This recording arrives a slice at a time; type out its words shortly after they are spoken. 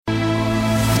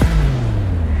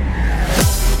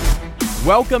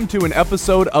Welcome to an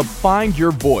episode of Find Your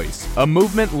Voice, a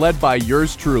movement led by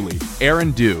yours truly,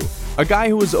 Aaron Dew, a guy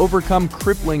who has overcome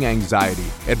crippling anxiety,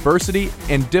 adversity,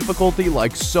 and difficulty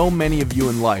like so many of you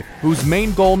in life, whose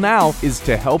main goal now is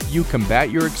to help you combat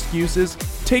your excuses,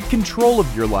 take control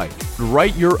of your life,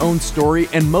 write your own story,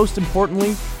 and most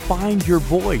importantly, find your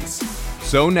voice.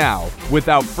 So now,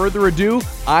 without further ado,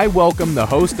 I welcome the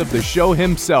host of the show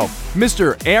himself,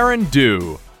 Mr. Aaron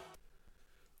Dew.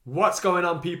 What's going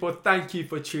on, people? Thank you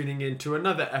for tuning in to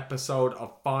another episode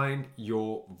of Find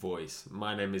Your Voice.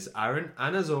 My name is Aaron,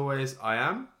 and as always, I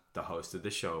am the host of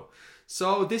the show.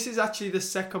 So this is actually the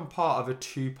second part of a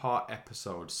two-part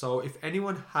episode. So if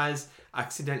anyone has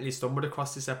accidentally stumbled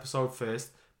across this episode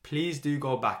first, please do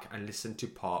go back and listen to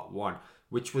part one,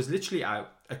 which was literally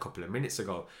out a couple of minutes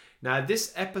ago. Now,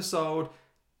 this episode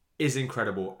is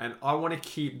incredible, and I want to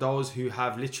keep those who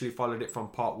have literally followed it from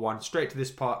part one straight to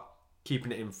this part,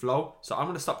 keeping it in flow. So I'm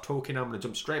going to stop talking. I'm going to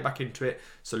jump straight back into it.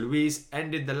 So Louise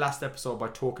ended the last episode by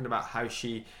talking about how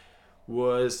she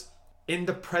was in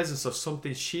the presence of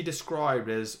something she described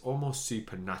as almost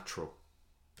supernatural.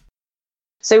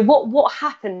 So what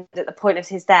happened at the point of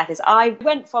his death is I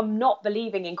went from not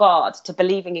believing in God to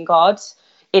believing in God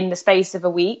in the space of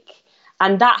a week.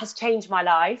 And that has changed my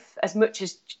life as much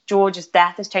as George's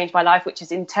death has changed my life, which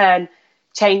has in turn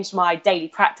changed my daily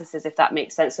practices, if that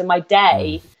makes sense. So my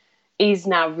day is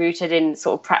now rooted in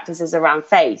sort of practices around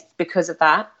faith because of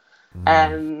that.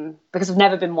 Because I've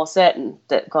never been more certain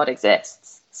that God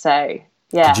exists. So,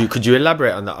 yeah. Could you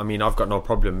elaborate on that? I mean, I've got no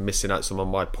problem missing out some of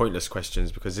my pointless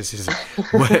questions because this is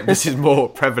more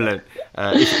prevalent,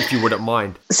 if you wouldn't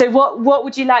mind. So what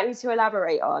would you like me to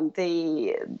elaborate on?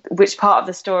 Which part of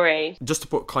the story? Just to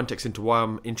put context into why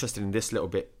I'm interested in this little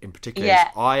bit in particular, Yeah.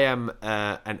 is I am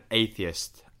an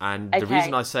atheist. And the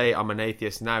reason I say I'm an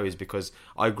atheist now is because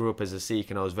I grew up as a Sikh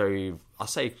and I was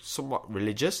somewhat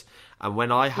religious. And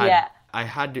when I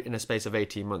had in a space of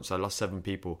 18 months, I lost 7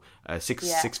 people,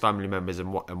 six family members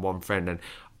and one friend. And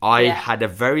I had a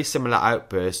very similar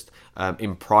outburst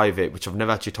in private, which I've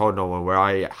never actually told no one, where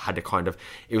I had a kind of,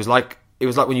 it was like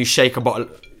when you shake a bottle,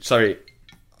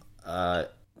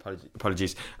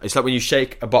 apologies. It's like when you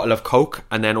shake a bottle of Coke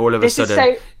and then all of a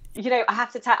sudden... I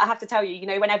have to tell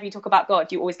you, whenever you talk about God,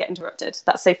 you always get interrupted.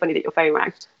 That's so funny that your phone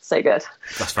rang. So good.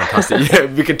 That's fantastic. Yeah,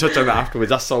 we can touch on that afterwards.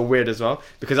 That's so weird as well,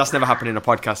 because that's never happened in a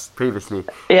podcast previously.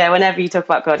 Yeah, whenever you talk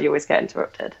about God, you always get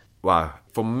interrupted. Wow.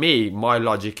 For me, my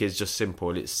logic is just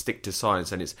simple. It's stick to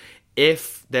science, and it's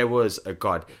if there was a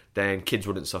God, then kids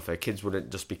wouldn't suffer. Kids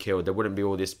wouldn't just be killed. There wouldn't be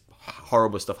all this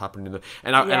horrible stuff happening.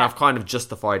 And I've kind of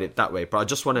justified it that way. But I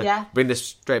just want to bring this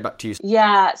straight back to you.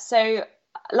 Yeah, so...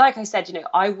 like I said,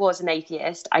 I was an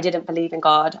atheist. I didn't believe in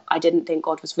God. I didn't think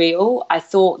God was real. I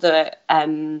thought that,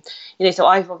 so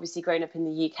I've obviously grown up in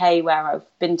the UK where I've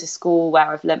been to school, where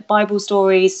I've learnt Bible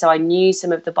stories. So I knew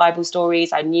some of the Bible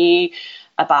stories. I knew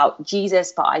about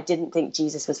Jesus, but I didn't think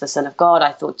Jesus was the Son of God.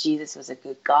 I thought Jesus was a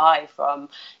good guy from,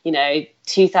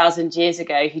 2,000 years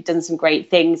ago who'd done some great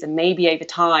things. And maybe over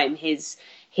time, his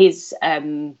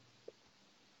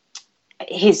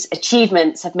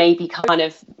achievements have maybe kind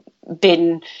of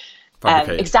been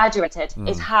exaggerated.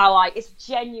 It's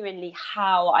genuinely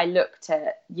how I looked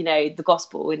at the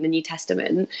gospel in the New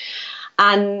Testament,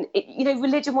 and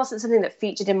religion wasn't something that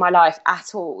featured in my life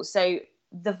at all. So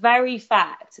the very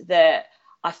fact that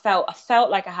I felt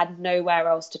like I had nowhere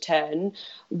else to turn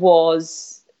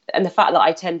and the fact that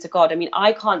I turned to God, I mean,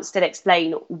 I can't still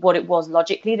explain what it was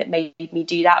logically that made me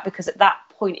do that, because at that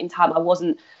point in time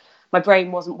my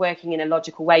brain wasn't working in a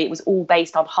logical way. It was all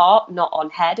based on heart, not on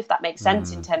head, if that makes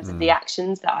sense, in terms of the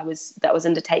actions that I was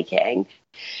undertaking.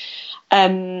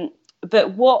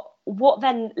 But what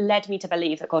then led me to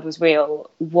believe that God was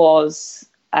real was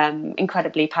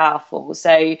incredibly powerful.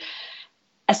 So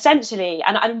essentially,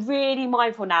 and I'm really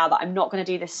mindful now that I'm not going to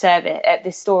do this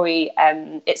story,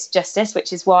 it's justice,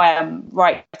 which is why I'm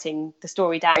writing the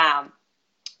story down,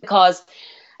 because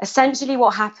essentially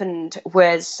what happened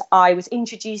was I was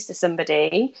introduced to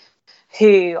somebody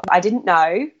who I didn't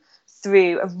know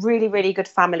through a really, really good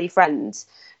family friend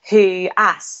who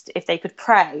asked if they could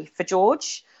pray for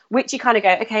George, which you kind of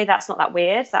go, okay, that's not that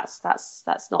weird. That's not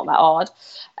that odd.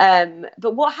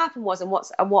 But what happened was, and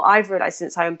what I've realised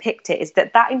since I unpicked it, is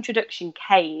that introduction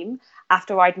came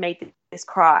after I'd made this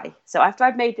cry. So after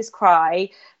I'd made this cry,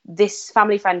 this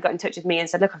family friend got in touch with me and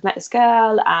said, look, I've met this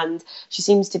girl and she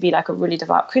seems to be like a really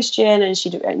devout Christian, and she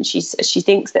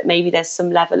thinks that maybe there's some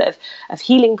level of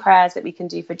healing prayers that we can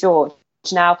do for George.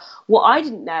 Now, what I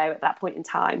didn't know at that point in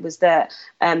time was that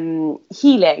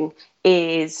healing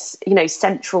is,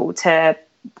 central to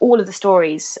all of the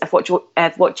stories of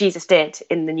what Jesus did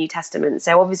in the New Testament.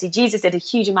 So obviously Jesus did a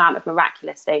huge amount of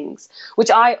miraculous things, which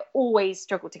I always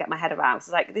struggle to get my head around.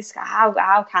 So like this,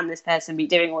 how can this person be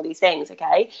doing all these things?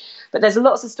 Okay, but there's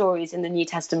lots of stories in the New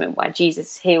Testament where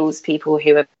Jesus heals people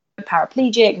who are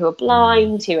paraplegic, who are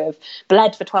blind, who have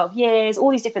bled for 12 years,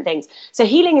 all thes different things. So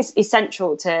healing is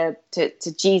central to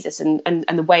Jesus and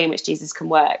the way in which Jesus can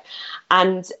work.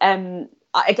 And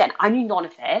again, I knew none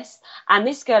of this, and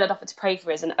this girl had offered to pray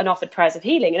for us and offered prayers of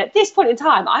healing. And at this point in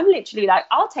time, I'm literally like,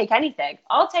 I'll take anything.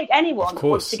 I'll take anyone that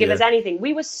wants to give us anything.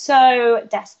 We were so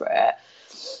desperate.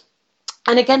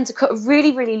 And again, to cut a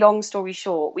really, really long story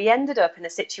short, we ended up in a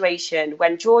situation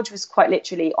when George was quite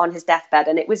literally on his deathbed,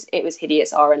 and it was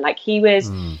hideous, Aaron. Like he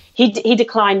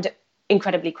declined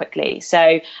incredibly quickly.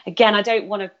 So again, I don't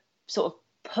want to sort of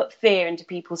put fear into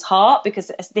people's heart,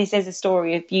 because this is a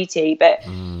story of beauty, but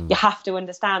you have to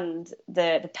understand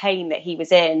the pain that he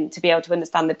was in to be able to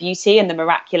understand the beauty and the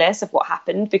miraculous of what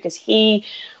happened, because he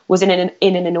was in an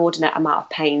inordinate amount of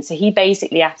pain. So he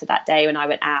basically, after that day when I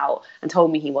went out, and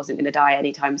told me he wasn't going to die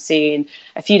anytime soon,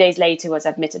 a few days later was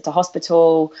admitted to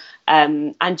hospital,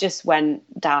 and just went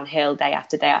downhill day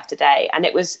after day after day. And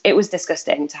it was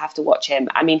disgusting to have to watch him.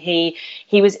 I mean, he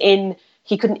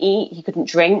couldn't eat, he couldn't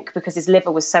drink, because his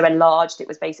liver was so enlarged. It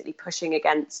was basically pushing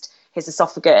against his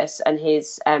esophagus and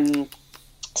his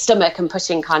stomach, and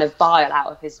pushing kind of bile out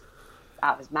of his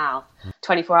mouth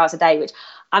 24 hours a day, which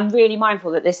I'm really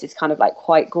mindful that this is kind of like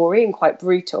quite gory and quite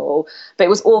brutal, but it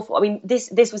was awful. I mean,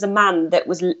 this was a man that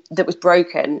was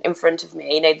broken in front of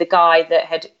me. You know, the guy that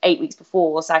had 8 weeks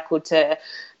before cycled to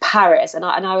Paris, and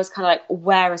I was kind of like,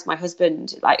 where is my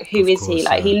husband? Like, who is he?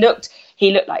 Like, he looked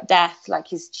like death. Like,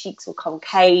 his cheeks were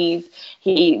concave.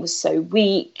 He was so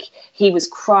weak. He was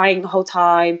crying the whole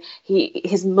time.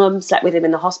 His mum slept with him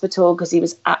in the hospital because he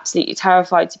was absolutely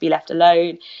terrified to be left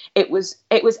alone. It was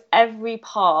every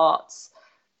part.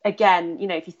 Again, you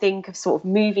know, if you think of sort of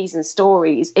movies and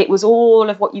stories, it was all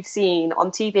of what you've seen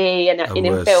on TV and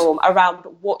in film around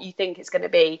what you think it's going to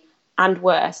be, and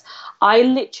worse. I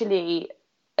literally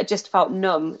just felt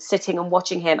numb sitting and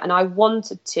watching him, and I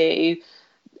wanted to,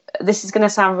 this is going to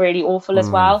sound really awful as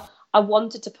well, I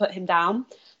wanted to put him down.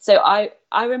 So I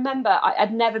remember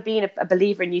I'd never been a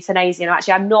believer in euthanasia, and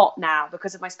actually I'm not now,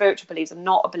 because of my spiritual beliefs. I'm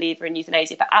not a believer in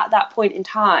euthanasia, but at that point in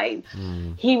time,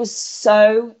 he was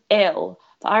so ill.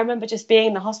 I remember just being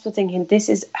in the hospital thinking, this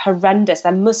is horrendous.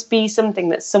 There must be something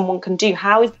that someone can do.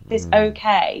 How is this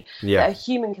okay that a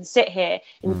human can sit here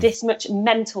in this much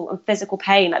mental and physical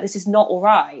pain? Like, this is not all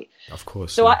right. Of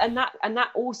course. So and that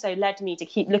also led me to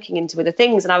keep looking into other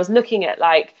things. And I was looking at,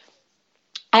 like,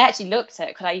 I actually looked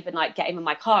at, could I even like get him in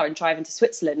my car and drive into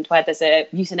Switzerland where there's a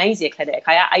euthanasia clinic?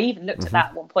 I even looked at that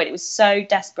at one point. It was so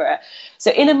desperate. So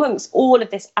in amongst all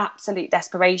of this absolute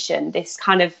desperation, this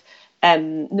kind of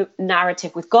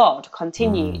narrative with God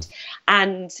continued,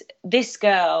 and this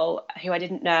girl who I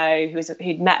didn't know,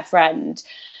 who'd met a friend,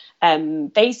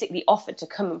 basically offered to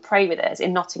come and pray with us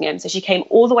in Nottingham. So she came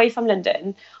all the way from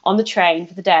London on the train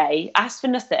for the day, asked for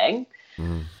nothing,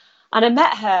 and I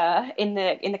met her in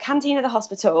the canteen of the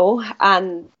hospital.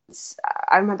 And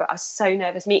I remember I was so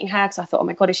nervous meeting her, because I thought, oh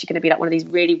my God, is she going to be like one of these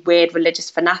really weird religious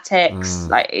fanatics?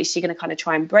 Like, is she going to kind of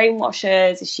try and brainwash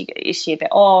us? Is she a bit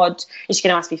odd? Is she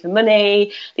going to ask me for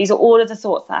money? These are all of the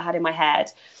thoughts that I had in my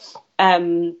head.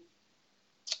 And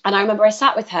I remember I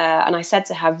sat with her and I said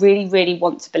to her, I really, really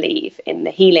want to believe in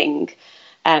the healing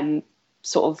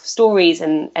sort of stories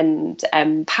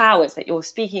and powers that you're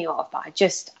speaking of, but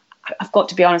I've got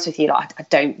to be honest with you, like, I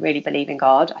don't really believe in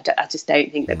God. I just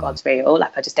don't think that God's real.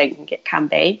 Like, I just don't think it can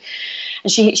be.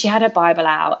 And she had her Bible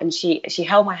out, and she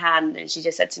held my hand, and she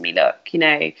just said to me, look, you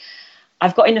know,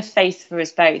 I've got enough faith for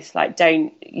us both. Like,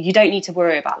 you don't need to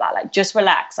worry about that. Like, just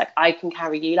relax. Like, I can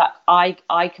carry you. Like,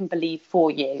 I can believe for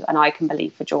you, and I can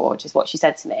believe for George, is what she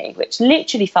said to me, which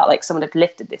literally felt like someone had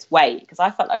lifted this weight, because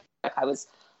I felt like I was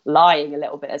lying a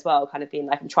little bit as well, kind of being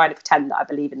like, I'm trying to pretend that I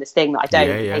believe in this thing that I don't,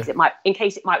 in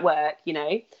case it might work, you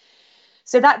know.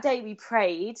 So that day we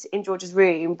prayed in George's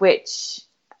room, which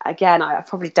again, I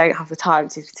probably don't have the time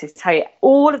to tell you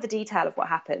all of the detail of what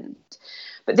happened.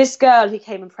 But this girl who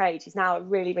came and prayed, who's now a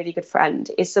really, really good friend,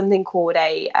 is something called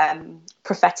a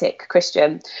prophetic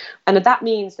Christian. And that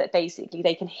means that basically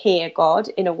they can hear God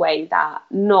in a way that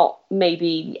not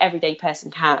maybe the everyday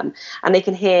person can. And they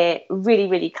can hear really,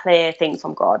 really clear things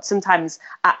from God. Sometimes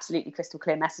absolutely crystal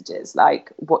clear messages,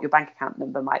 like what your bank account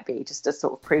number might be, just to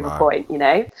sort of prove a point, you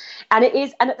know. And it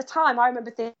is. And at the time, I remember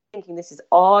thinking, this is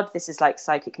odd. This is like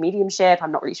psychic mediumship.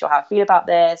 I'm not really sure how I feel about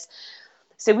this.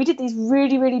 So we did these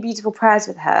really, really beautiful prayers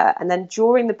with her. And then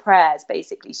during the prayers,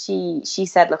 basically, she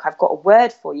said, look, I've got a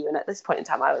word for you. And at this point in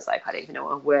time, I was like, I don't even know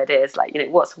what a word is. Like,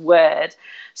 what's a word?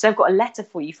 So I've got a letter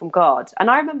for you from God.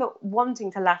 And I remember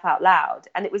wanting to laugh out loud.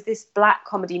 And it was this black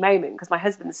comedy moment because my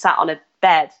husband sat on a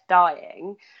bed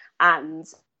dying. And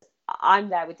I'm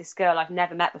there with this girl I've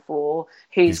never met before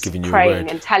who's praying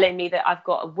and telling me that I've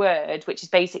got a word, which is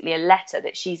basically a letter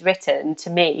that she's written to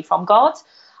me from God.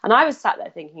 And I was sat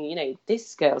there thinking,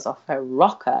 this girl's off her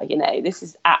rocker, this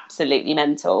is absolutely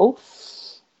mental.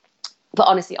 But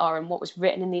honestly, Aaron, what was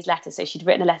written in these letters, so she'd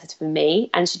written a letter for me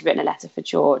and she'd written a letter for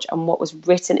George. And what was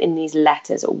written in these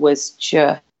letters was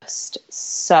just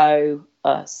so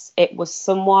us. It was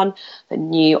someone that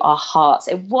knew our hearts.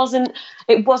 It wasn't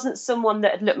someone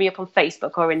that had looked me up on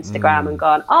Facebook or Instagram and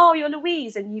gone, oh, you're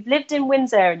Louise and you've lived in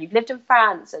Windsor and you've lived in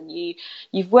France and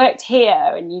you've worked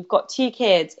here and you've got 2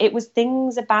 kids. It was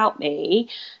things about me,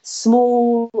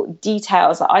 small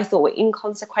details that I thought were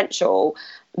inconsequential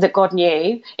that God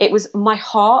knew. It was my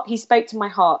heart. He spoke to my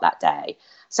heart that day.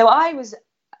 So I was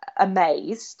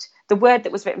amazed. The word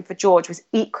that was written for George was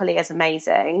equally as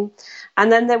amazing. And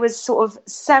then there was sort of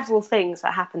several things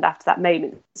that happened after that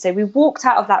moment. So we walked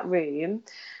out of that room,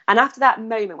 and after that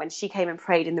moment when she came and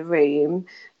prayed in the room,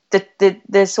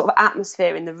 the sort of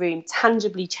atmosphere in the room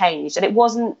tangibly changed. And it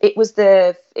was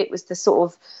the sort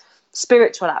of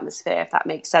spiritual atmosphere, if that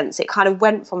makes sense. It kind of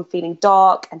went from feeling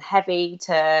dark and heavy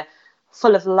to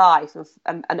full of life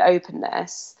and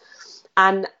openness.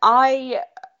 And I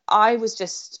was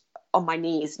just on my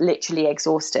knees, literally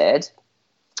exhausted.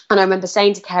 And I remember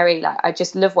saying to Kerry, like, I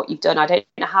just love what you've done. I don't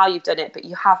know how you've done it, but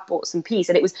you have brought some peace.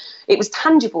 And it was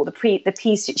tangible, the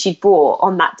peace that she'd brought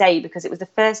on that day, because it was the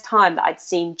first time that I'd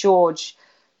seen George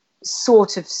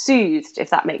sort of soothed,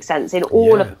 if that makes sense, in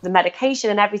all of the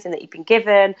medication and everything that he'd been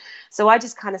given. So I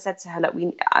just kind of said to her, look,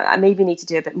 I maybe need to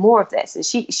do a bit more of this. And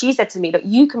she said to me, look,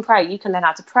 you can pray, you can learn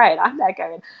how to pray. And I'm there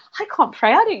going, I can't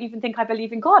pray. I don't even think I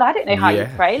believe in God. I don't know how you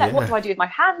pray. Like, what do I do with my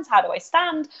hands? How do I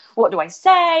stand? What do I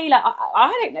say? Like,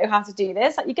 I don't know how to do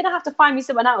this. Like, you're going to have to find me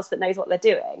someone else that knows what they're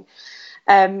doing.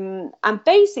 And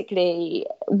basically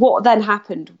what then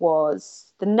happened was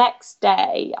the next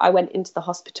day I went into the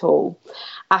hospital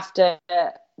after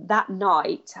that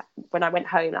night when I went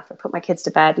home after I put my kids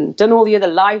to bed and done all the other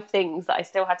life things that I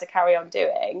still had to carry on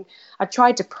doing. I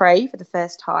tried to pray for the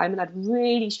first time and I'd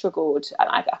really struggled and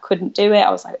I couldn't do it.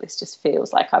 I was like, this just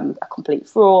feels like I'm a complete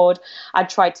fraud. I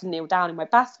tried to kneel down in my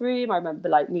bathroom. I remember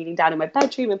like kneeling down in my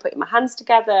bedroom and putting my hands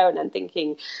together and then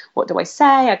thinking, what do I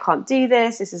say? I can't do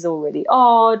this. This is all really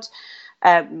odd.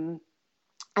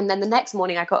 And then the next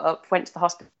morning I got up, went to the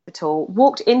hospital,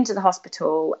 walked into the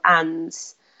hospital, and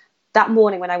that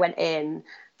morning when I went in,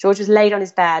 George was laid on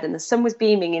his bed and the sun was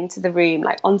beaming into the room,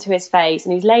 like onto his face,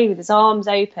 and he's laid with his arms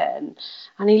open,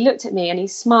 and he looked at me and he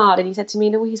smiled and he said to me,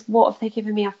 Louise, what have they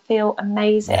given me? I feel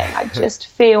amazing. I just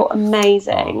feel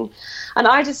amazing. And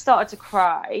I just started to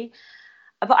cry.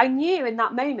 But I knew in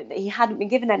that moment that he hadn't been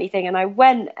given anything, and I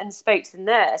went and spoke to the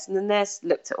nurse, and the nurse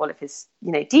looked at all of his,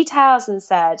 details and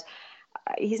said,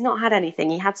 he's not had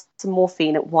anything. He had some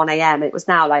morphine at 1 a.m. It was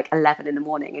now like 11 in the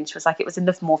morning. And she was like, it was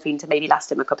enough morphine to maybe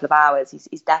last him a couple of hours.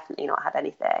 He's definitely not had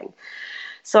anything.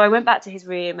 So I went back to his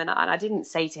room and I didn't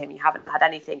say to him, you haven't had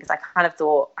anything, because I kind of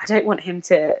thought, I don't want him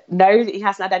to know that he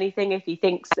hasn't had anything if he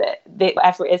thinks that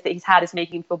whatever it is that he's had is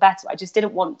making him feel better. I just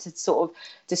didn't want to sort of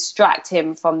distract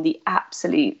him from the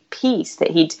absolute peace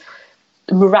that he'd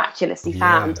miraculously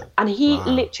found. And he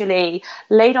literally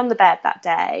laid on the bed that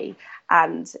day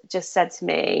and just said to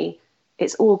me,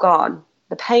 it's all gone.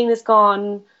 The pain is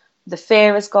gone. The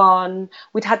fear is gone.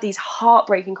 We'd had these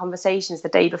heartbreaking conversations the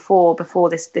day before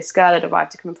this girl had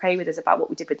arrived to come and pray with us about what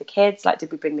we did with the kids. Like, did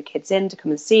we bring the kids in to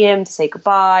come and see him, to say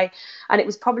goodbye? And it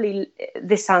was probably,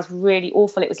 this sounds really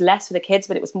awful, it was less for the kids,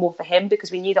 but it was more for him,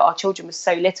 because we knew that our children were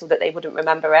so little that they wouldn't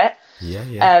remember it.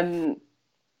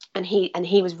 And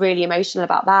he was really emotional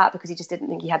about that, because he just didn't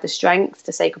think he had the strength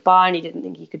to say goodbye, and he didn't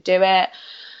think he could do it.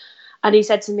 And he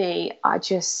said to me,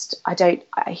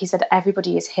 he said,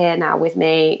 everybody is here now with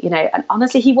me, and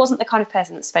honestly, he wasn't the kind of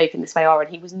person that spoke in this way, Aaron.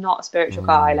 He was not a spiritual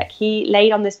guy. Like, he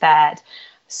laid on this bed,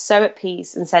 so at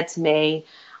peace, and said to me,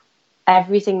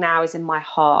 everything now is in my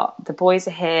heart. The boys are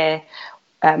here.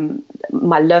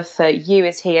 My love for you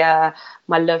is here.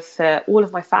 My love for all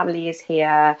of my family is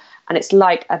here. And it's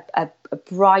like a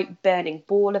bright burning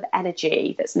ball of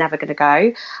energy that's never going to go.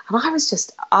 And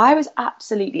I was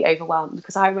absolutely overwhelmed,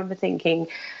 because I remember thinking,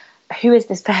 who is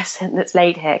this person that's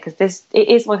laid here? Because it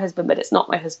is my husband, but it's not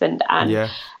my husband. And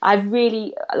I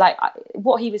really,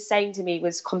 what he was saying to me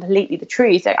was completely the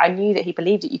truth. I knew that he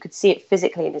believed it. You could see it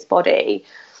physically in his body.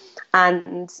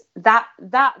 And that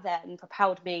then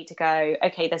propelled me to go,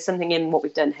 okay, there's something in what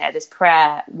we've done here. This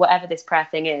prayer, whatever this prayer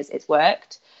thing is, it's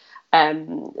worked.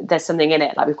 There's something in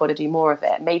it, like we've got to do more of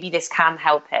it. Maybe this can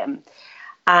help him.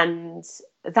 And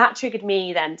that triggered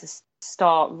me then to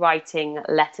start writing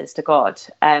letters to God.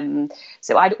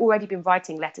 So I'd already been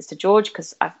writing letters to George,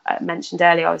 because I mentioned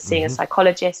earlier I was seeing a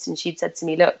psychologist, and she'd said to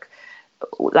me, look,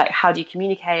 like, how do you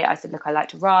communicate? I said, look, I like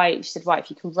to write. She said, right,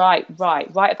 if you can write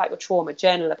about your trauma,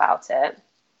 journal about it.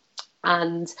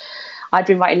 And I'd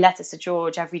been writing letters to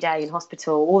George every day in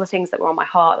hospital, all the things that were on my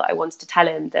heart that I wanted to tell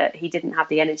him that he didn't have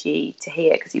the energy to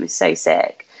hear because he was so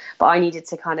sick, but I needed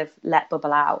to kind of let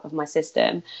bubble out of my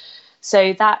system.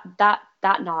 So that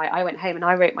night I went home and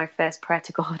I wrote my first prayer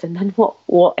to God. And then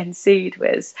what ensued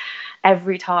was,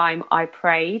 every time I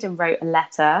prayed and wrote a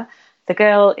letter, the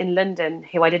girl in London,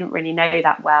 who I didn't really know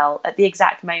that well, at the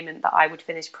exact moment that I would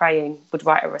finish praying, would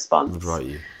write a response. Would write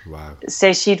you. Wow.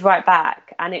 So she'd write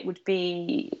back, and it would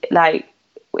be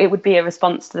a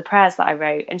response to the prayers that I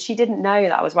wrote. And she didn't know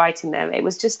that I was writing them. It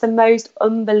was just the most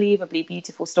unbelievably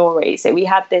beautiful story. So we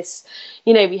had this,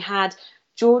 we had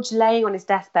George laying on his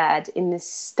deathbed in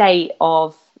this state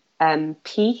of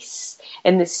peace,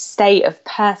 in this state of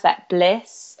perfect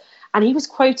bliss. And he was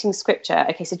quoting scripture.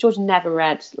 Okay, so George never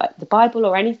read like the Bible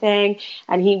or anything.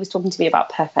 And he was talking to me about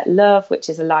perfect love, which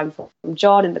is a line from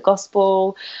John in the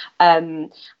gospel. And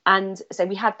so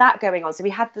we had that going on. So we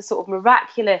had the sort of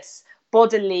miraculous,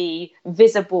 bodily,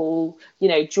 visible,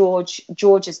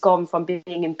 George has gone from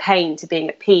being in pain to being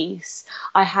at peace.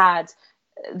 I had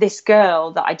this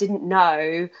girl that I didn't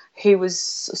know, who was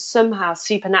somehow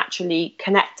supernaturally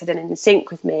connected and in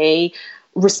sync with me,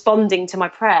 responding to my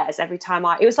prayers every time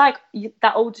it was like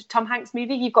that old Tom Hanks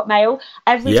movie, You've Got Mail.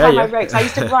 Every time I wrote, 'cause I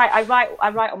used to write, I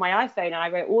write on my iPhone, and I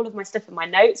wrote all of my stuff in my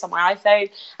notes on my iPhone,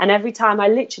 and every time I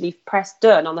literally pressed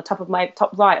done on the top right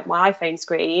of my iPhone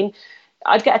screen,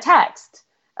 I'd get a text.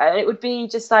 It would be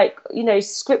just like,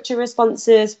 scripture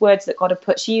responses, words that God had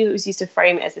put. She always used to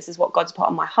frame it as, this is what God's put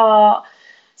on my heart.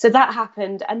 So that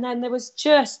happened. And then there was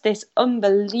just this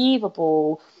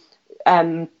unbelievable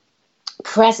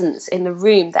presence in the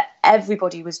room that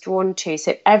everybody was drawn to.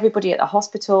 So everybody at the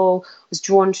hospital was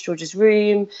drawn to George's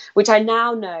room, which I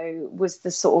now know was the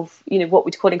sort of, what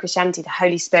we'd call in Christianity, the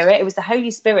Holy Spirit. It was the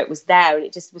Holy Spirit was there, and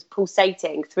it just was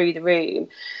pulsating through the room.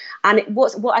 And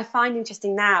what I find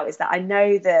interesting now is that I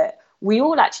know that we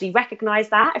all actually recognize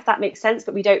that, if that makes sense,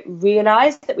 but we don't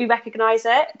realize that we recognize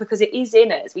it because it is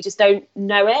in us. We just don't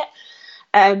know it.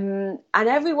 And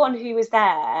everyone who was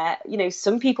there,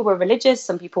 some people were religious,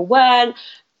 some people weren't,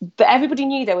 but everybody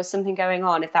knew there was something going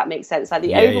on, if that makes sense. Like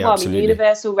the overwhelming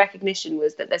universal recognition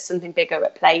was that there's something bigger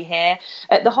at play here.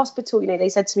 At the hospital, they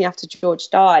said to me after George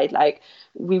died, like,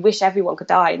 we wish everyone could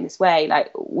die in this way.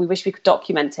 Like, we wish we could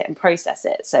document it and process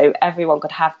it so everyone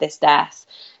could have this death.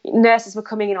 Nurses were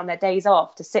coming in on their days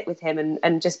off to sit with him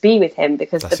and just be with him,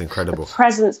 because the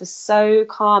presence was so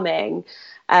calming.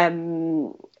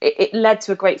 It led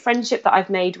to a great friendship that I've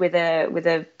made with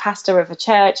a pastor of a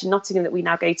church in Nottingham that we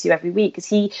now go to every week, because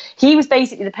he was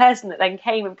basically the person that then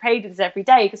came and prayed with us every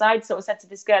day, because I'd sort of said to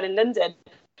this girl in London,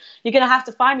 you're going to have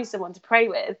to find me someone to pray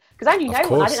with, because I knew no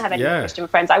one. I didn't have any Christian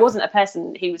friends. I wasn't a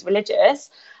person who was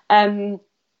religious. So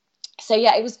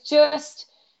yeah, it was just,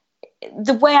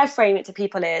 the way I frame it to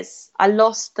people is, I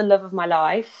lost the love of my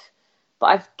life, but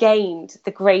I've gained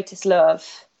the greatest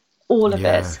love all of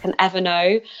us can ever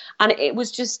know. And it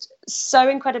was just so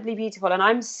incredibly beautiful. And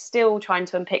I'm still trying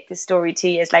to unpick this story 2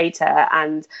 years later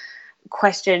and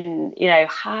question,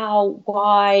 how,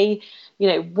 why,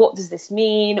 what does this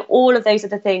mean? All of those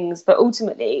other things. But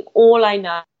ultimately, all I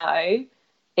know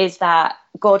is that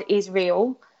God is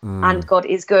real and God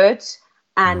is good.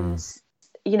 And,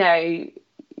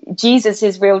 Jesus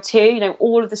is real too.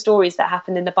 All of the stories that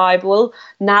happened in the Bible.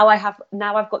 Now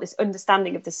I've got this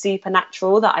understanding of the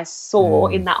supernatural that I saw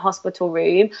in that hospital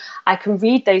room. I can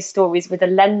read those stories with a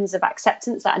lens of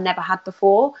acceptance that I never had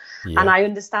before, and I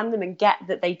understand them and get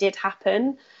that they did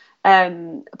happen.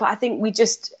 But I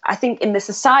think in the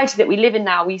society that we live in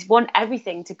now, we want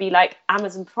everything to be like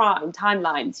Amazon Prime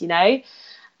timelines,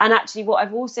 And actually, what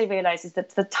I've also realised is that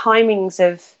the timings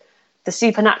of the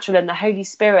supernatural and the Holy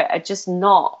Spirit are just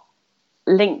not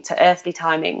linked to earthly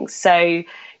timings. So,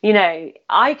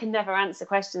 I can never answer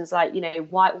questions like,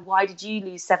 why did you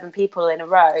lose 7 people in a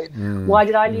row? Why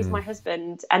did I lose my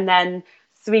husband? And then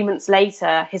 3 months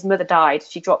later, his mother died.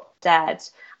 She dropped dead.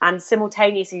 And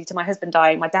simultaneously to my husband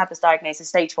dying, my dad was diagnosed with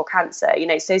stage 4 cancer.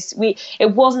 So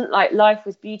it wasn't like life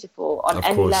was beautiful on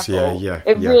any level.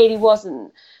 It really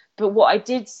wasn't. But what I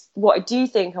do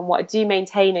think and what I do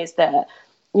maintain is that,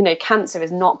 cancer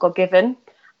is not God-given.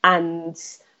 And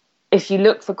if you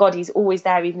look for God, he's always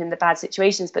there, even in the bad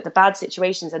situations, but the bad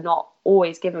situations are not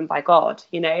always given by God,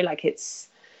 like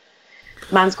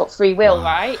man's got free will,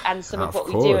 right? And some of what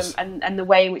we do and the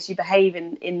way in which you behave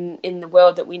in the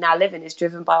world that we now live in is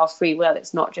driven by our free will.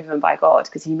 It's not driven by God,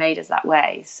 because he made us that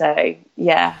way. So,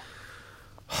 yeah.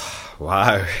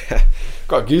 Wow.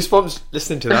 Got goosebumps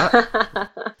listening to that.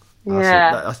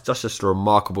 Yeah. That's just a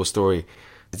remarkable story.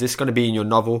 Is this going to be in your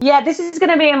novel? Yeah, this is going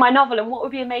to be in my novel. And what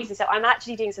would be amazing, so I'm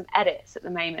actually doing some edits at the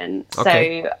moment.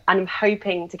 Okay. So I'm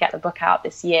hoping to get the book out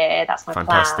this year. That's my plan.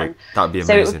 That would be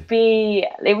amazing. So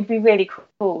it would be really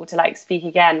cool to speak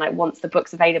again, once the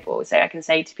book's available, so I can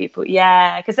say to people,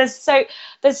 because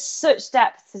there's such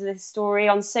depth to this story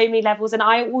on so many levels. And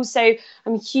I also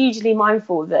am hugely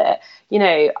mindful that,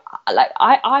 like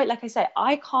I say,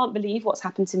 I can't believe what's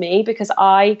happened to me, because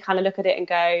I kind of look at it and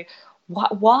go,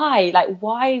 why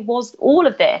was all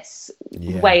of this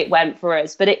the way it went for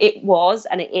us? But it was,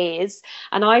 and it is.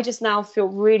 And I just now feel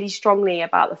really strongly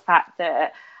about the fact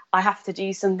that I have to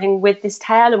do something with this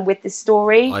tale and with this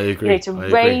story. I agree. To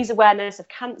raise awareness of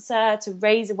cancer, to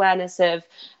raise awareness of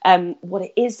what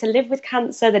it is to live with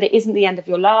cancer, that it isn't the end of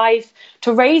your life,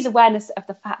 to raise awareness of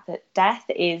the fact that death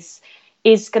is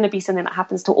going to be something that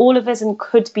happens to all of us and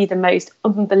could be the most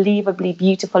unbelievably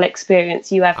beautiful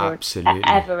experience you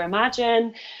ever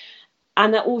imagine.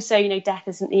 And that also, death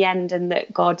isn't the end, and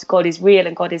that God is real,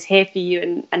 and God is here for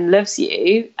you and loves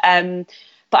you.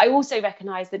 But I also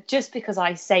recognise that just because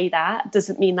I say that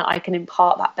doesn't mean that I can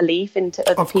impart that belief into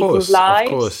other people's lives.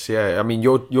 Of course, yeah. I mean,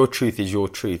 your truth is your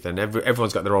truth, and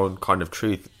everyone's got their own kind of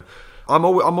truth. I'm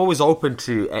always open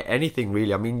to anything,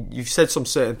 really. I mean, you've said some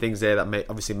certain things there that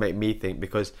obviously make me think,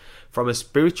 because from a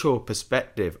spiritual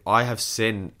perspective, I have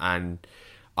sinned and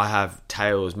I have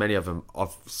tales, many of them,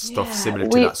 of stuff similar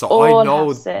to that. So I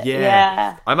know,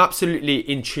 I'm absolutely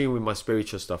in tune with my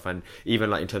spiritual stuff, and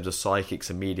even in terms of psychics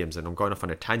and mediums. And I'm going off on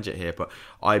a tangent here, but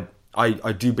I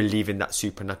do believe in that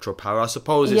supernatural power. I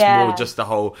suppose it's more just the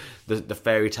whole the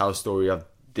fairy tale story of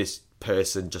this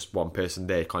person, just one person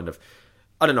there, kind of.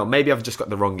 I don't know, maybe I've just got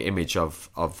the wrong image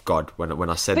of God when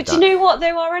I said that. But you know what,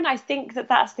 though, Aaron? I think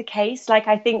that's the case.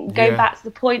 I think going back to the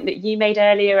point that you made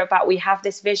earlier about we have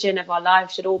this vision of our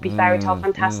lives should all be fairy tale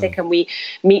fantastic, and we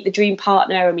meet the dream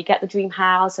partner, and we get the dream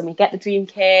house, and we get the dream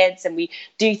kids, and we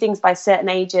do things by certain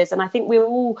ages. And I think we're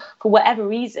all, for whatever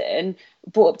reason,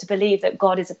 brought up to believe that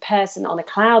God is a person on a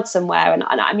cloud somewhere. And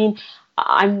I mean,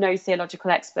 I'm no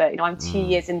theological expert. I'm 2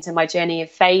 years into my journey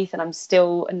of faith, and I'm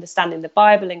still understanding the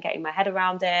Bible and getting my head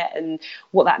around it and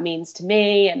what that means to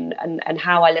me and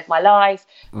how I live my life.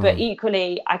 But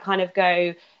equally, I kind of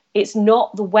go, it's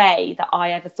not the way that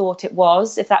I ever thought it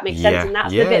was, if that makes sense. And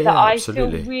that's the bit that I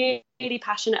feel really, really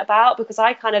passionate about, because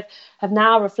I kind of have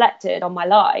now reflected on my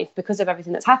life because of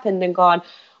everything that's happened and gone,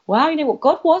 wow, you know what,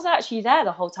 God was actually there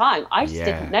the whole time. I just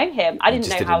didn't know him. I didn't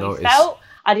know how he felt.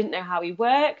 I didn't know how he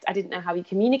worked. I didn't know how he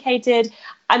communicated.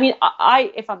 I mean,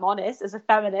 I, if I'm honest, as a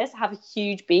feminist, have a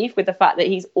huge beef with the fact that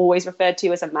he's always referred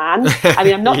to as a man. I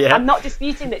mean, I'm not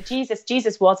disputing that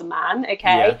Jesus was a man,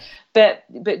 okay? But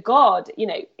God,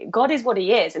 God is what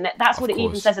he is, and that's what it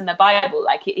even says in the Bible.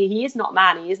 He is not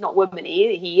man, he is not woman,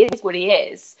 he is what he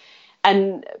is.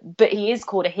 But he is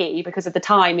called a he because of the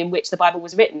time in which the Bible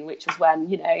was written, which was when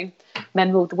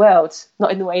men ruled the world,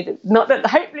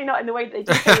 hopefully not in the way that they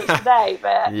do today,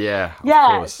 but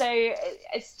So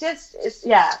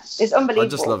it's unbelievable. I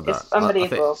just love that. It's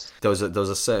unbelievable. There was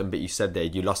a certain bit you said there.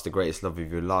 You lost the greatest love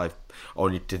of your life,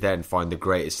 only to then find the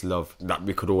greatest love that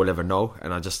we could all ever know.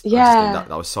 And I just think that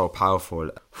was so powerful.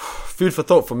 Food for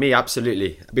thought for me,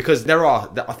 absolutely, because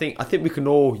I think we can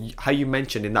all, how you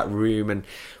mentioned in that room, and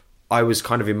I was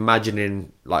kind of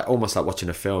imagining, almost like watching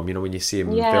a film, when you see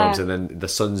him in films and then the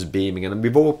sun's beaming, and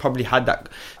we've all probably had that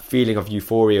feeling of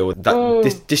euphoria, or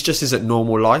that this just isn't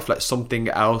normal life, something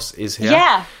else is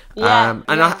here.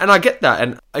 I get that,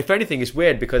 and if anything, it's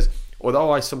weird because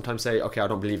although I sometimes say, okay, I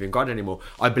don't believe in God anymore,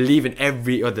 I believe in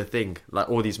every other thing,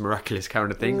 all these miraculous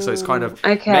kind of things. So it's kind of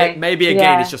maybe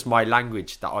again it's just my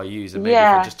language that I use, and maybe if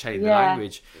I just change the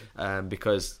language,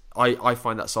 because I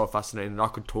find that so fascinating, and I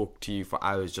could talk to you for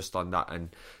hours just on that, and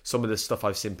some of the stuff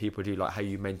I've seen people do, like how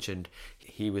you mentioned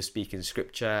he was speaking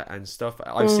scripture and stuff.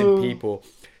 I've seen people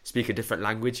speak a different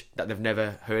language that they've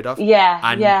never heard of,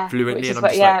 fluently, and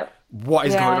I'm just what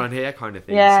is going on here, kind of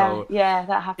thing.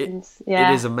 That happens. It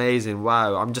is amazing.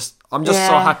 Wow, I'm just so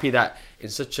happy that in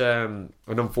such an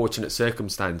unfortunate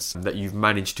circumstance that you've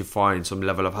managed to find some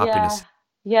level of happiness.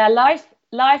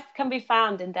 Life can be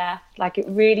found in death. It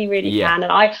really, really can.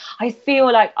 And I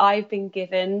feel like I've been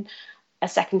given a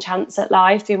second chance at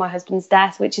life through my husband's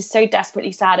death, which is so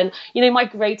desperately sad. And, you know, my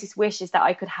greatest wish is that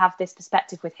I could have this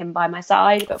perspective with him by my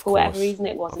side, but for whatever reason,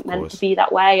 it wasn't meant to be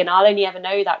that way. And I'll only ever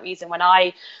know that reason when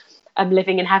I am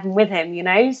living in heaven with him, you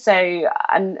know? So,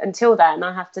 and until then,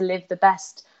 I have to live the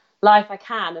best life I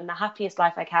can and the happiest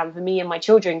life I can for me and my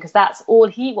children, because that's all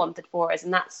he wanted for us.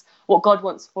 And that's what God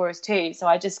wants for us too. So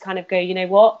I just kind of go, you know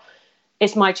what?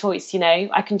 It's my choice, you know.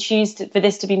 I can choose for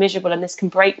this to be miserable and this can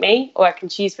break me, or I can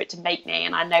choose for it to make me,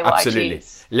 and I know what I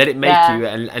choose. Let it make you,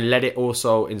 and let it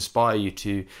also inspire you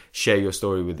to share your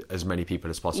story with as many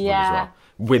people as possible as well,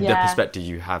 with the perspective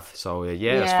you have. So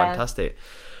that's fantastic.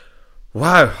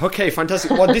 Wow. Okay,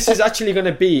 fantastic. Well, this is actually going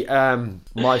to be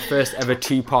my first ever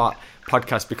 2-part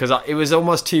podcast, because it was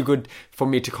almost too good for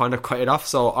me to kind of cut it off.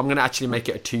 So I'm going to actually make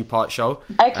it a 2-part show.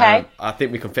 Okay. I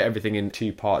think we can fit everything in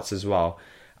 2 parts as well.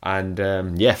 And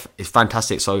it's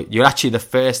fantastic. So you're actually the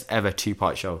first ever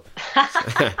 2-part show.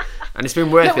 And it's been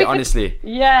worth it, honestly.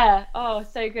 Yeah. Oh,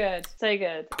 so good. So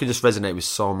good. I can just resonate with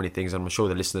so many things, and I'm sure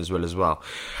the listeners will as well.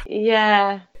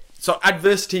 Yeah. So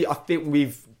adversity, I think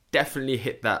we've definitely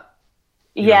hit that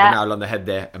the nail on the head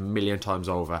there a million times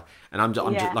over. And I'm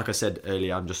just, like I said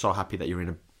earlier, I'm just so happy that you're in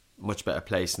a much better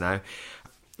place now.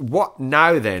 What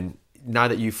now then? Now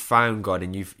that you've found God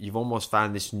and you've almost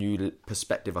found this new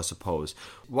perspective, I suppose,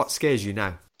 what scares you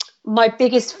now? My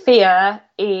biggest fear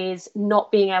is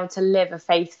not being able to live a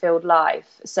faith-filled life.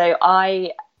 So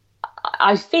I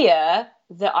fear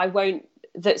that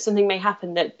that something may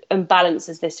happen that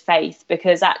unbalances this faith,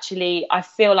 because actually I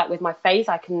feel like with my faith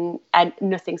and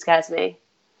nothing scares me.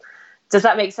 Does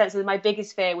that make sense? So my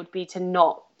biggest fear would be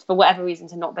for whatever reason,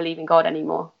 to not believe in God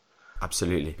anymore.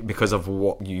 Absolutely. Because of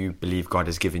what you believe God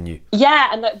has given you. Yeah,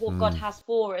 and like what God has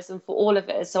for us and for all of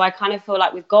us. So I kind of feel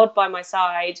like with God by my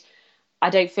side,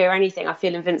 I don't fear anything. I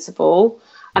feel invincible.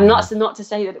 And not to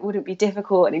say that it wouldn't be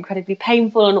difficult and incredibly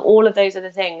painful and all of those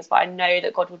other things, but I know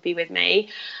that God would be with me.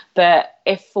 But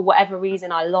if for whatever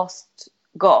reason I lost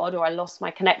God, or I lost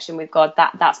my connection with God,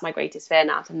 that's my greatest fear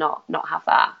now, to not have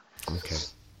that. Okay,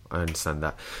 I understand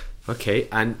that. Okay,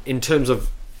 and in terms of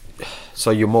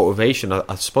your motivation,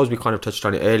 I suppose we kind of touched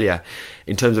on it earlier,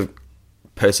 in terms of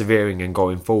persevering and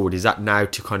going forward, is that now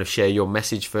to kind of share your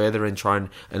message further and try and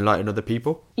enlighten other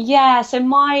people? Yeah, so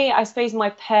I suppose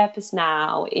my purpose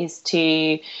now is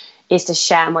to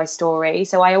share my story.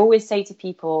 So I always say to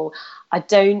people, I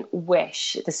don't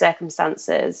wish the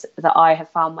circumstances that I have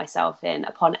found myself in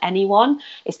upon anyone.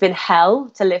 It's been hell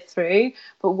to live through,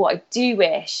 but what I do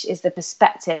wish is the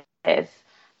perspective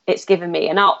it's given me.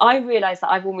 And now I realise that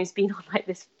I've almost been on like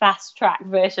this fast track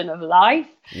version of life.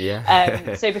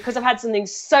 Yeah. So because I've had something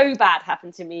so bad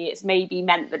happen to me, it's maybe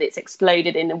meant that it's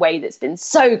exploded in a way that's been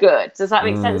so good. Does that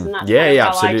make sense? And that's how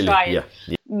absolutely. I try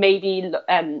and maybe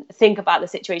think about the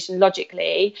situation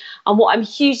logically. And what I'm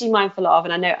hugely mindful of,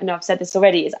 and I know I've said this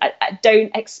already, is I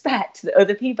don't expect that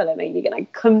other people are maybe going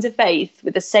to come to faith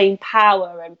with the same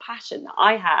power and passion that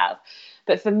I have.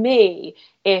 But for me,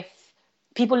 if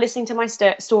people listening to my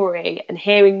story and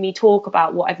hearing me talk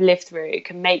about what I've lived through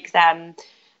can make them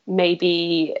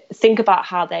maybe think about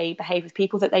how they behave with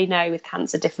people that they know with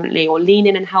cancer differently, or lean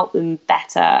in and help them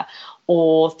better,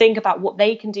 or think about what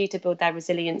they can do to build their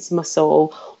resilience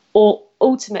muscle, or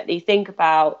ultimately think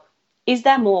about, is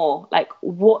there more? Like,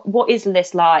 what is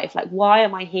this life? Like, why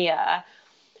am I here?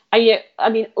 I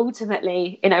mean,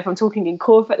 ultimately, if I'm talking in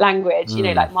corporate language,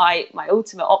 like my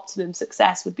ultimate optimum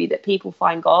success would be that people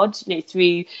find God,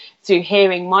 through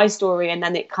hearing my story, and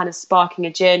then it kind of sparking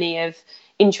a journey of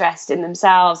interest in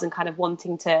themselves and kind of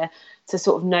wanting to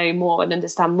sort of know more and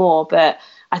understand more. But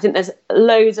I think there's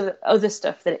loads of other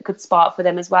stuff that it could spark for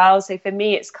them as well. So for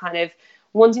me, it's kind of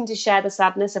wanting to share the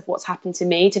sadness of what's happened to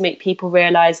me, to make people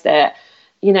realize that,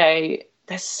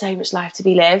 there's so much life to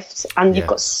be lived, and you've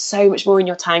got so much more in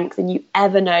your tank than you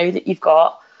ever know that you've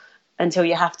got, until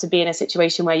you have to be in a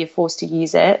situation where you're forced to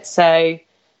use it. So,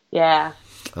 yeah.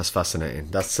 That's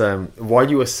fascinating. That's while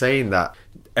you were saying that,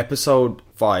 episode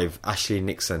 5, Ashley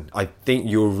Nixon, I think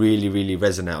you'll really, really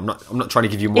resonate. I'm not trying to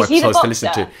give you more episodes to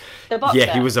listen to. The boxer?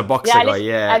 Yeah, he was a boxer guy,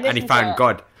 and he found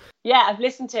God. Yeah, I've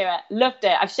listened to it, loved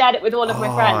it. I've shared it with all of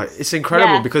my friends. It's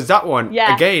incredible because that one,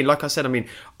 again, like I said, I mean,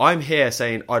 I'm here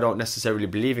saying I don't necessarily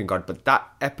believe in God, but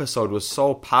that episode was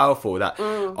so powerful that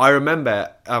I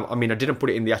remember, I didn't put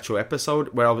it in the actual episode,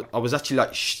 where I was actually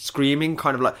like screaming,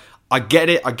 kind of like, I get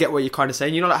it. I get what you're kind of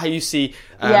saying. You know, like how you see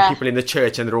people in the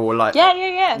church and they're all like,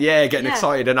 getting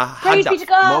excited. And I Praise had be that to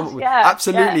God. moment.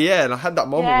 Absolutely, and I had that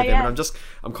moment with him, and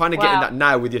I'm kind of getting that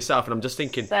now with yourself, and I'm just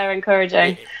thinking, so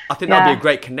encouraging. I think that'd be a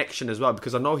great connection as well,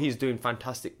 because I know he's doing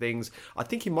fantastic things. I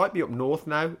think he might be up north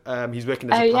now. He's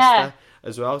working as a pastor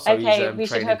as well. So okay, he's, we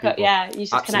should hook people. up. Yeah, you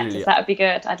should connect us. That would be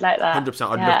good. I'd like that. 100%.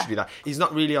 I'd love to do that. He's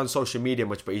not really on social media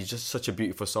much, but he's just such a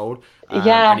beautiful soul.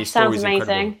 And his sounds story's amazing.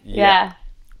 incredible. Yeah.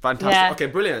 Fantastic. Yeah. Okay,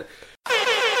 brilliant.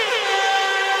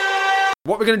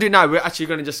 What we're going to do now, we're actually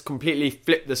going to just completely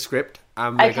flip the script,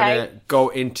 and we're going to go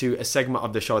into a segment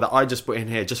of the show that I just put in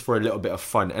here just for a little bit of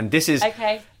fun. And this is...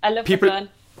 Okay, I love people... the fun.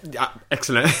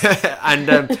 Excellent.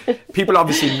 And people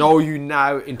obviously know you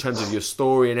now in terms of your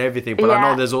story and everything, but I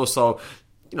know there's also,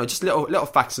 just little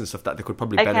facts and stuff that they could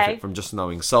probably benefit from just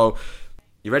knowing. So,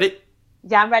 you ready?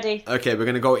 Yeah, I'm ready. Okay, we're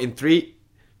going to go in 3,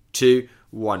 2,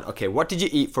 1. Okay, what did you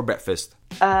eat for breakfast?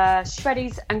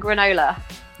 Shreddies and granola.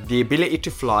 The ability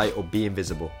to fly or be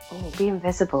invisible? Oh, be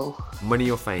invisible.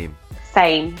 Money or fame?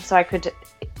 Fame, so I could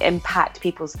impact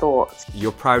people's thoughts.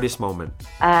 Your proudest moment?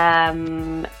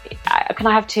 Can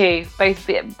I have two? Both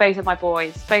of my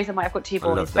boys. I've got two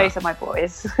boys. Both of my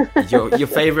boys. Your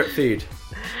favourite food?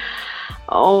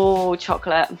 Oh,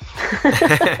 chocolate.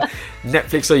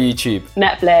 Netflix or YouTube?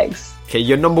 Netflix. Okay,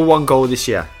 your number one goal this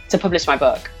year? To publish my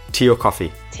book. Tea or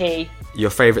coffee? Tea. Your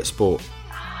favourite sport?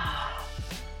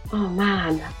 Oh,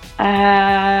 man.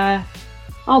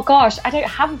 Oh, gosh, I don't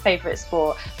have a favourite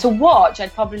sport. To watch,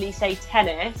 I'd probably say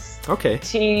tennis. Okay.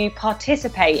 To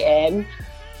participate in...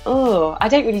 Oh, I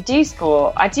don't really do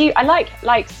sport. I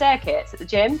like circuits at the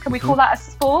gym. Can we call that a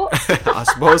sport? I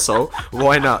suppose so.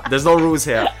 Why not? There's no rules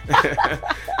here.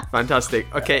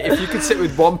 Fantastic. Okay, if you could sit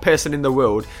with one person in the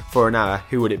world for an hour,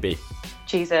 who would it be?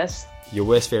 Jesus. Your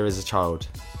worst fear as a child?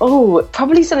 Oh,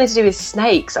 probably something to do with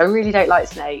snakes. I really don't like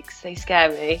snakes. They scare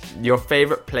me. Your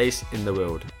favourite place in the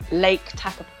world? Lake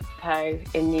Takapo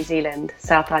in New Zealand.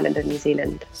 South Island of New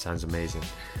Zealand. Sounds amazing.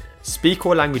 Speak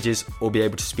all languages or be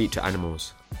able to speak to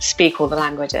animals? Speak all the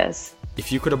languages.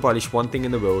 If you could abolish one thing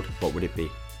in the world, what would it be?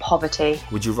 Poverty.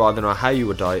 Would you rather know how you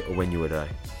would die or when you would die?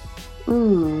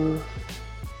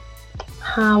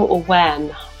 How or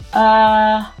when?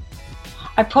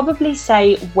 I'd probably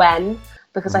say when,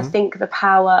 because I think the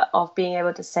power of being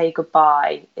able to say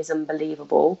goodbye is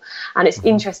unbelievable. And it's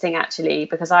interesting, actually,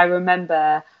 because I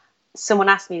remember someone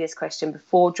asked me this question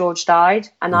before George died,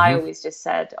 and I always just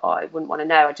said, I wouldn't want to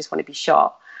know, I just want to be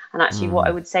shot. And actually what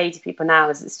I would say to people now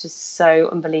is it's just so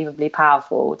unbelievably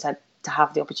powerful to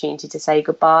have the opportunity to say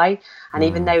goodbye. And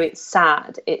even though it's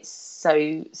sad, it's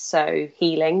so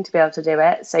healing to be able to do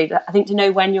it. So I think to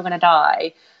know when you're going to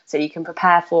die so you can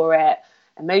prepare for it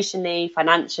emotionally,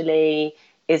 financially,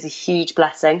 is a huge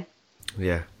blessing.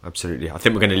 Yeah, absolutely. I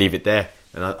think we're going to leave it there.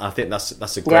 And I think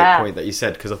that's a great point that you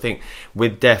said, because I think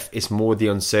with death, it's more the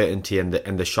uncertainty and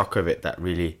the shock of it that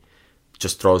really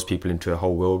just throws people into a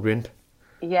whole whirlwind.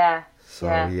 Yeah. So,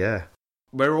 yeah.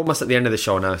 We're almost at the end of the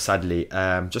show now, sadly.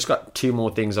 Just got 2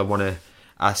 more things I want to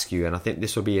ask you, and I think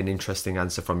this will be an interesting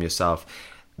answer from yourself,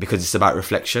 because it's about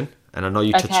reflection. And I know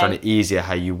you touched on it easier,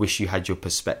 how you wish you had your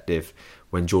perspective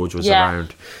when George was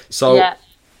around. So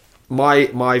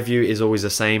my view is always the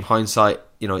same. Hindsight,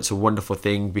 it's a wonderful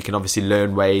thing. We can obviously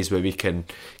learn ways where we can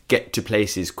get to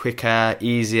places quicker,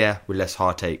 easier, with less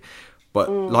heartache. But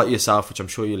like yourself, which I'm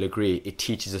sure you'll agree, it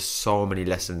teaches us so many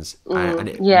lessons and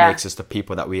it makes us the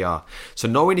people that we are. So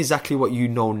knowing exactly what you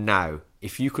know now,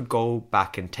 if you could go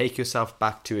back and take yourself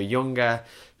back to a younger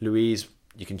Louise,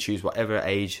 you can choose whatever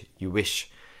age you wish.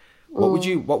 What would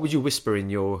you whisper in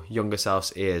your younger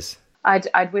self's ears?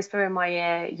 I'd whisper in my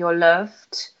ear, you're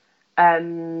loved.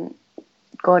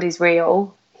 God is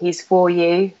real. He's for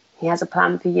you. He has a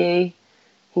plan for you.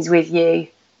 He's with you.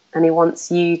 And he wants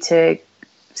you to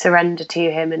surrender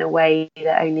to him in a way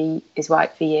that only is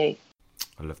right for you.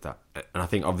 I love that. And I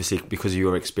think obviously because of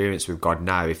your experience with God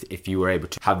now, if you were able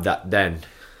to have that then,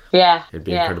 it'd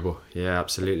be incredible. Yeah,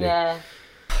 absolutely. Yeah.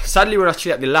 Sadly, we're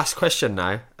actually at the last question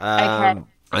now. Okay.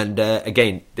 And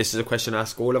again, this is a question I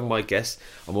ask all of my guests.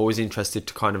 I'm always interested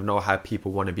to kind of know how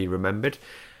people want to be remembered.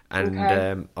 And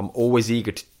I'm always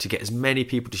eager to get as many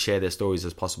people to share their stories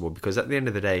as possible, because at the end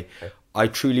of the day, I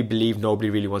truly believe nobody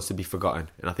really wants to be forgotten.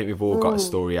 And I think we've all got a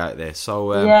story out there.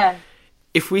 So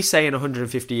if we say in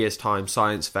 150 years' time,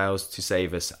 science fails to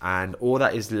save us and all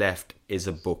that is left is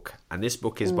a book, and this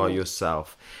book is by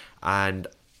yourself, and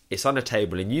it's on a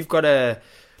table, and you've got to,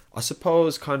 I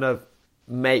suppose, kind of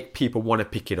make people want to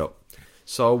pick it up.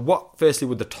 So what, firstly,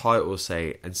 would the title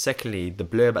say? And secondly, the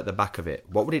blurb at the back of it,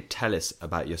 what would it tell us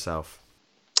about yourself?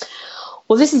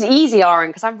 Well, this is easy, Aaron,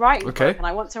 because I'm writing a Okay. book and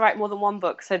I want to write more than one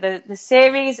book. So the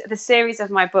series of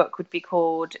my book would be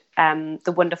called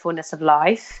The Wonderfulness of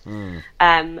Life,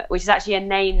 which is actually a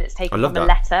name that's taken I love from a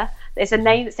that. letter. It's a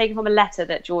name that's taken from a letter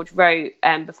that George wrote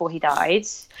before he died,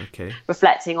 Okay.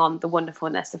 reflecting on the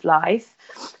wonderfulness of life.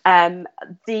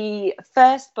 The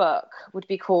first book would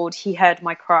be called He Heard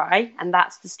My Cry, and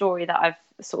that's the story that I've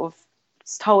sort of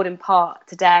told in part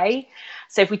today.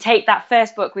 So if we take that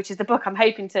first book, which is the book I'm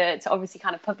hoping to obviously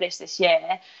kind of publish this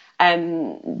year,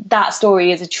 that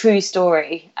story is a true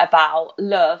story about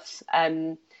love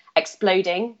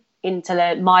exploding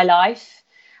into my life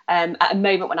at a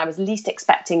moment when I was least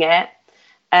expecting it.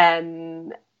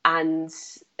 And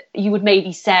you would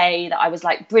maybe say that I was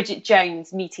like Bridget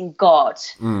Jones meeting God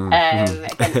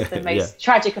against the most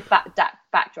tragic of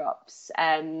backdrops.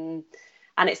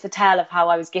 And it's the tale of how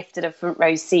I was gifted a front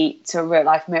row seat to a real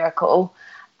life miracle.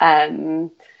 The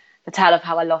tale of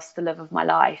how I lost the love of my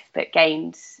life, but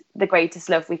gained the greatest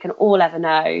love we can all ever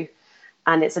know.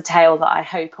 And it's a tale that I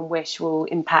hope and wish will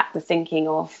impact the thinking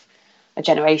of a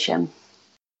generation.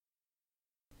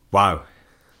 Wow.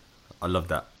 I love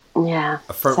that. Yeah.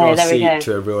 A front So row there we go. seat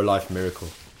to a real life miracle.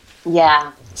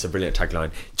 Yeah. It's a brilliant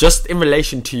tagline. Just in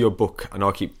relation to your book, and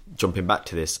I'll keep jumping back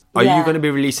to this, are you Yeah. going to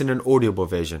be releasing an audible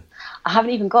version? I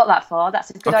haven't even got that far. That's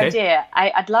a good Okay. idea.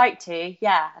 I'd like to.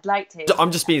 Yeah, I'd like to.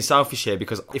 I'm just being selfish here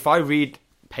because if I read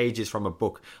pages from a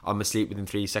book, I'm asleep within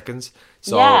 3 seconds.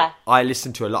 So Yeah. I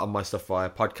listen to a lot of my stuff via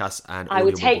podcasts and I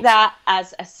would take audiobooks. that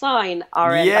as a sign,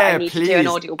 Aaron, that I need to do an please.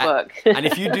 audiobook. And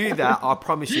if you do that, I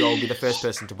promise you I'll be the first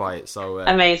person to buy it. So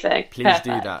Amazing. please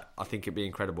do Perfect. that. I think it'd be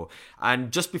incredible.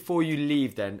 And just before you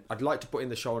leave then, I'd like to put in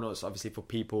the show notes, obviously, for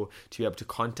people to be able to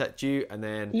contact you. And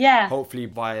then hopefully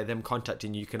via them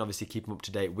contacting you, you can obviously keep them up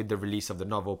to date with the release of the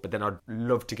novel. But then I'd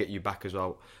love to get you back as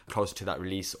well, close to that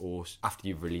release or after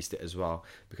you've released it as well.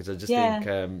 Because I just think,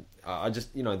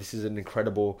 this is an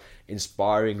incredible,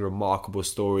 inspiring, remarkable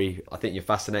story. I think you're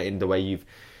fascinating the way you've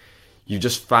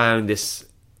just found this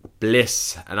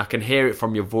bliss, and I can hear it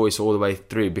from your voice all the way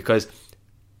through, because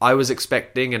I was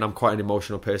expecting, and I'm quite an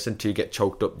emotional person, to get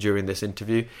choked up during this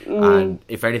interview. And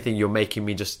if anything, you're making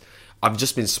me I've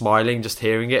just been smiling just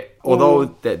hearing it. Although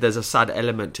there's a sad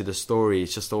element to the story,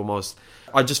 it's just almost,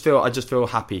 I just feel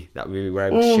happy that we were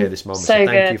able to share this moment. so So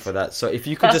thank good. you for that. So if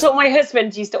you could That's what my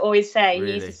husband used to always say.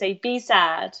 Really? He used to say, be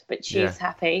sad, but choose Yeah.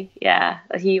 happy. Yeah,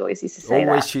 he always used to say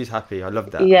always that. choose happy. I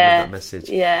love that. I Yeah, love that message.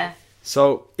 yeah.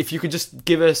 So if you could just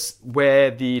give us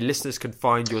where the listeners can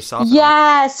find yourself.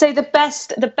 Yeah, so the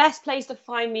best place to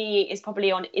find me is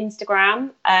probably on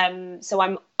Instagram. So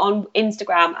I'm on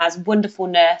Instagram as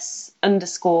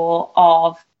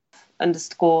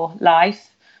wonderfulness_of_life.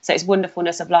 So it's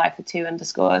wonderfulness of life with 2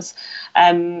 underscores.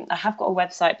 I have got a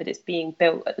website, but it's being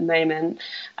built at the moment.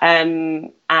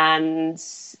 And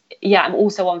yeah, I'm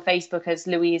also on Facebook as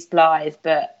Louise Blythe,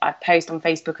 but I post on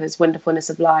Facebook as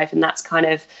Wonderfulness of Life, and that's kind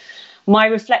of my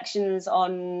reflections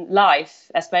on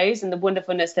life, I suppose, and the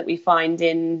wonderfulness that we find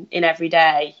in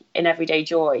everyday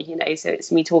joy. So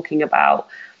it's me talking about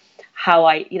how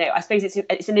I suppose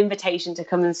it's an invitation to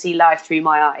come and see life through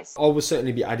my eyes. I will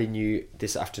certainly be adding you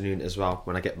this afternoon as well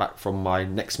when I get back from my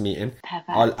next meeting. Perfect.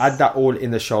 I'll add that all in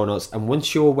the show notes. And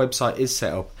once your website is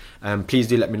set up, please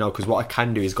do let me know, because what I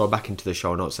can do is go back into the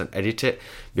show notes and edit it,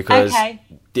 because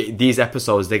these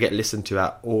episodes, they get listened to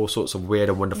at all sorts of weird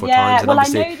and wonderful times. And Well,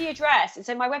 obviously, I know the address.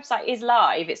 So my website is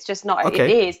live. It's just not.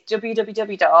 Okay. It is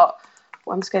www.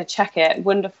 I'm just going to check it.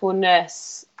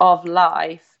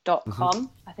 Wonderfulnessoflife.com.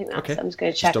 I think that's. Okay. I'm just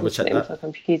going to Just check double and check put it that. into a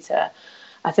computer.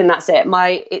 I think that's it.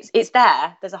 It's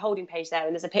there. There's a holding page there,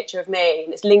 and there's a picture of me,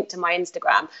 and it's linked to my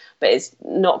Instagram, but it's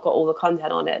not got all the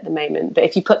content on it at the moment. But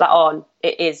if you put that on,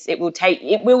 it will take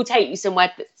you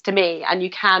somewhere to me, and you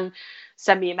can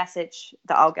send me a message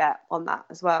that I'll get on that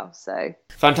as well. So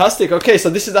fantastic. Okay, so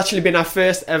this has actually been our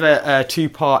first ever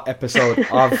 2-part episode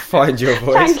of Find Your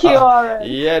Voice. Thank you,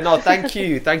 Aaron. Thank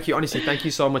you. Honestly, thank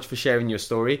you so much for sharing your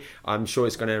story. I'm sure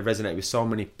it's going to resonate with so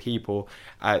many people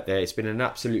out there. It's been an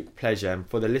absolute pleasure. And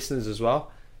for the listeners as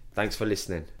well, thanks for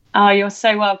listening. Oh, you're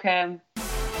so welcome.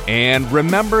 And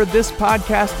remember, this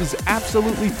podcast is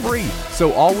absolutely free.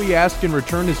 So all we ask in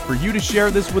return is for you to share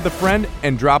this with a friend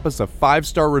and drop us a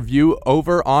 5-star review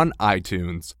over on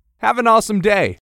iTunes. Have an awesome day.